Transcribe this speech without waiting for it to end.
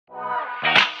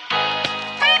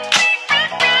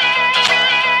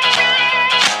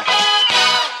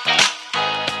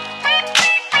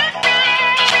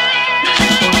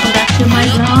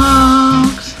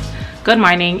Good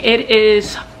morning. It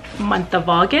is month of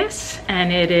August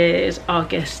and it is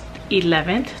August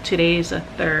 11th. Today is a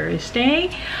Thursday.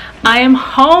 I am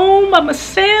home by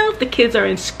myself. The kids are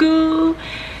in school.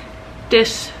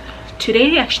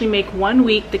 Today actually make 1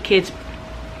 week the kids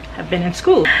have been in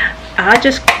school. I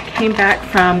just came back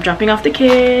from dropping off the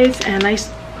kids and I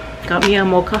got me a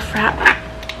mocha frap.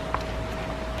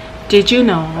 Did you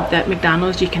know that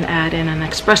McDonald's you can add in an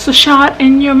espresso shot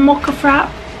in your mocha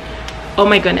frap? Oh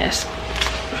my goodness.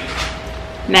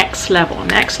 Next level,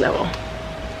 next level.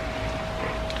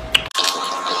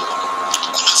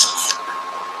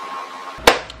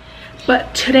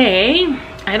 But today,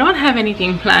 I don't have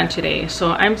anything planned today,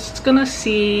 so I'm just gonna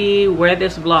see where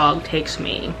this vlog takes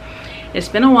me. It's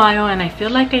been a while and I feel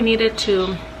like I needed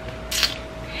to,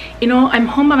 you know, I'm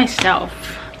home by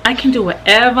myself. I can do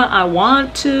whatever I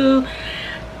want to.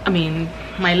 I mean,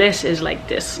 my list is like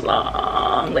this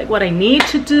long, like what I need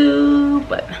to do,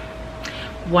 but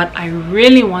what I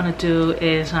really want to do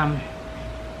is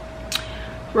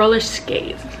roller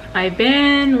skate. I've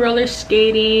been roller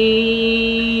skating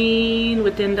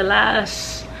within the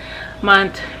last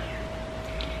month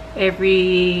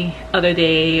every other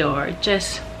day, or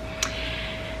just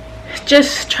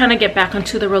trying to get back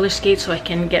onto the roller skate so I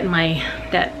can get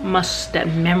that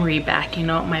memory back, you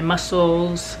know, my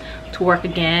muscles to work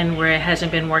again where it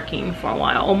hasn't been working for a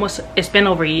while. It's been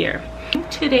over a year.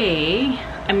 Today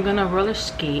I'm gonna roller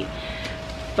skate,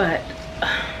 but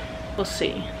we'll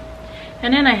see.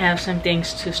 And then I have some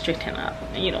things to straighten up.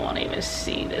 You don't want to even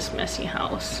see this messy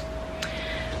house.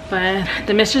 But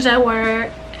the mister's at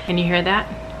work. Can you hear that?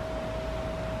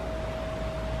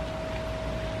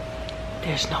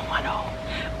 There's no one home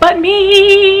but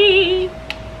me.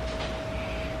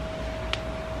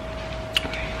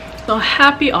 So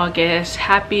happy August,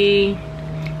 happy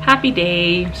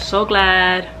day. So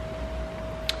glad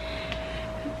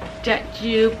that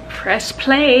you press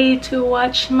play to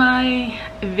watch my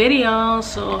video.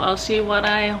 So I'll see what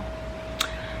I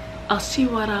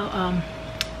don't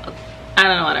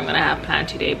know what I'm gonna have planned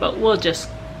today, but we'll just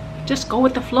go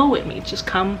with the flow with me. Just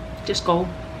come, just go,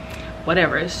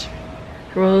 whatever is.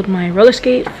 Rode my roller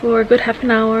skate for a good half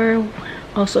an hour.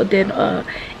 Also did a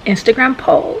Instagram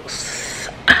post.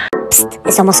 Psst,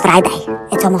 it's almost Friday.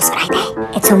 It's almost Friday.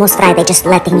 It's almost Friday, just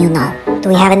letting you know. Do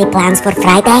we have any plans for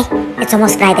Friday? It's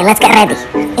almost Friday. Let's get ready.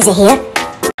 Is it here?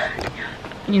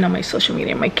 You know, my social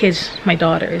media, my kids, my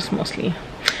daughter is mostly,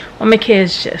 well, my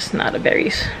kids just not a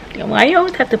very, you know, I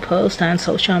always have to post on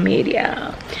social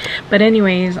media. But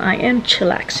anyways, I am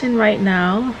chillaxing right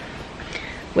now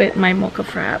with my mocha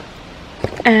frap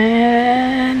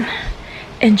and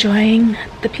enjoying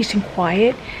the peace and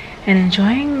quiet and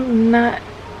enjoying not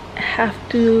have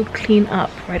to clean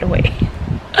up right away.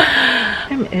 What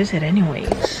time is it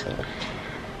anyways?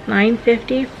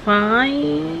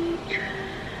 9:55.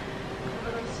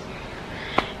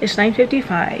 It's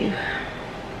 9:55.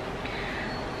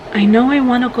 I know I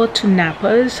want to go to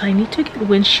Napa's. I need to get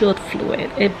windshield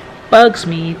fluid. It bugs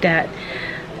me that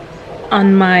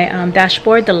on my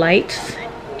dashboard, the lights,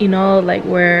 you know, like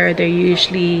where they're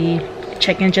usually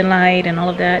check engine light and all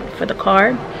of that for the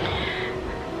car,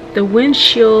 the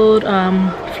windshield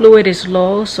fluid is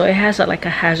low, so it has like a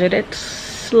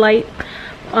hazardous light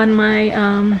on my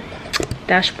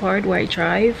dashboard where I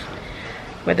drive,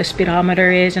 where the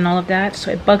speedometer is and all of that.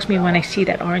 So it bugs me when I see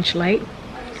that orange light,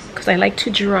 because I like to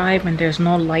drive when there's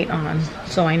no light on,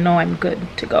 so I know I'm good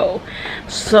to go.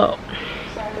 So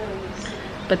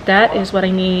but that is what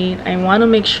I need. I want to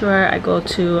make sure I go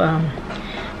to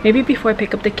maybe before I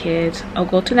pick up the kids, I'll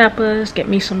go to Napa's, get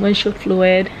me some windshield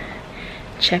fluid,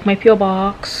 check my P.O.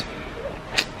 box.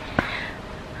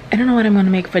 I don't know what I'm gonna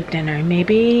make for dinner.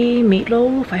 Maybe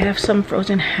meatloaf. I have some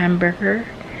frozen hamburger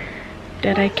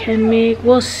that I can make.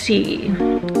 We'll see.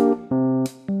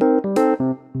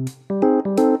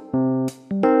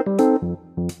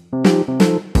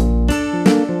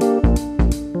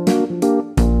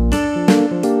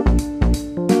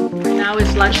 Now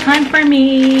it's lunchtime for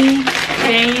me.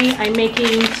 Today I'm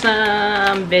making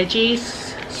some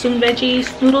veggies,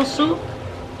 noodle soup.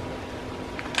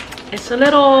 It's a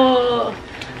little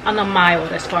on the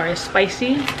mild as far as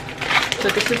spicy. So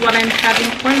this is what I'm having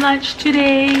for lunch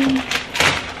today.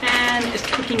 And it's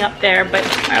cooking up there, but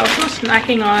I'm also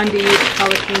snacking on these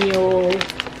jalapeno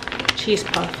cheese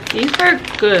puff. These are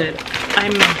good.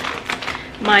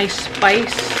 My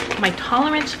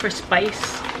tolerance for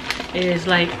spice is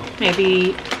like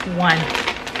maybe 1,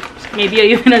 maybe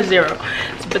even a 0.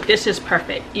 But this is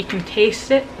perfect. You can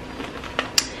taste it,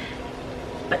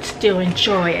 but still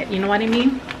enjoy it. You know what I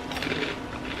mean?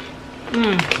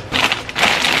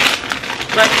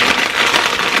 But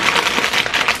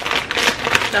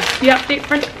That's the update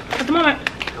for at the moment.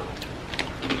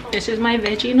 This is my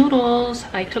veggie noodles.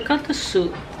 I took out the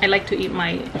soup. I like to eat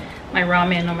my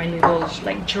ramen or my noodles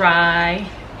like dry.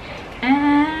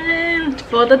 And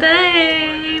for the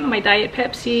day, my Diet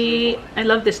Pepsi. I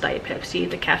love this Diet Pepsi,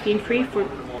 the caffeine free. For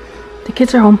the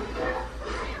kids are home.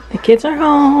 The kids are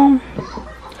home.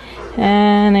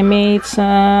 And I made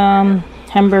some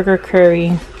hamburger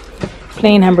curry,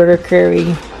 plain hamburger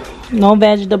curry, no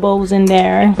vegetables in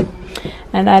there.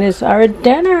 And that is our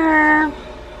dinner.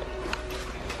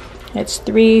 It's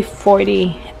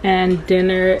 3:40 and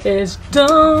dinner is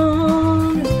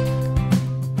done.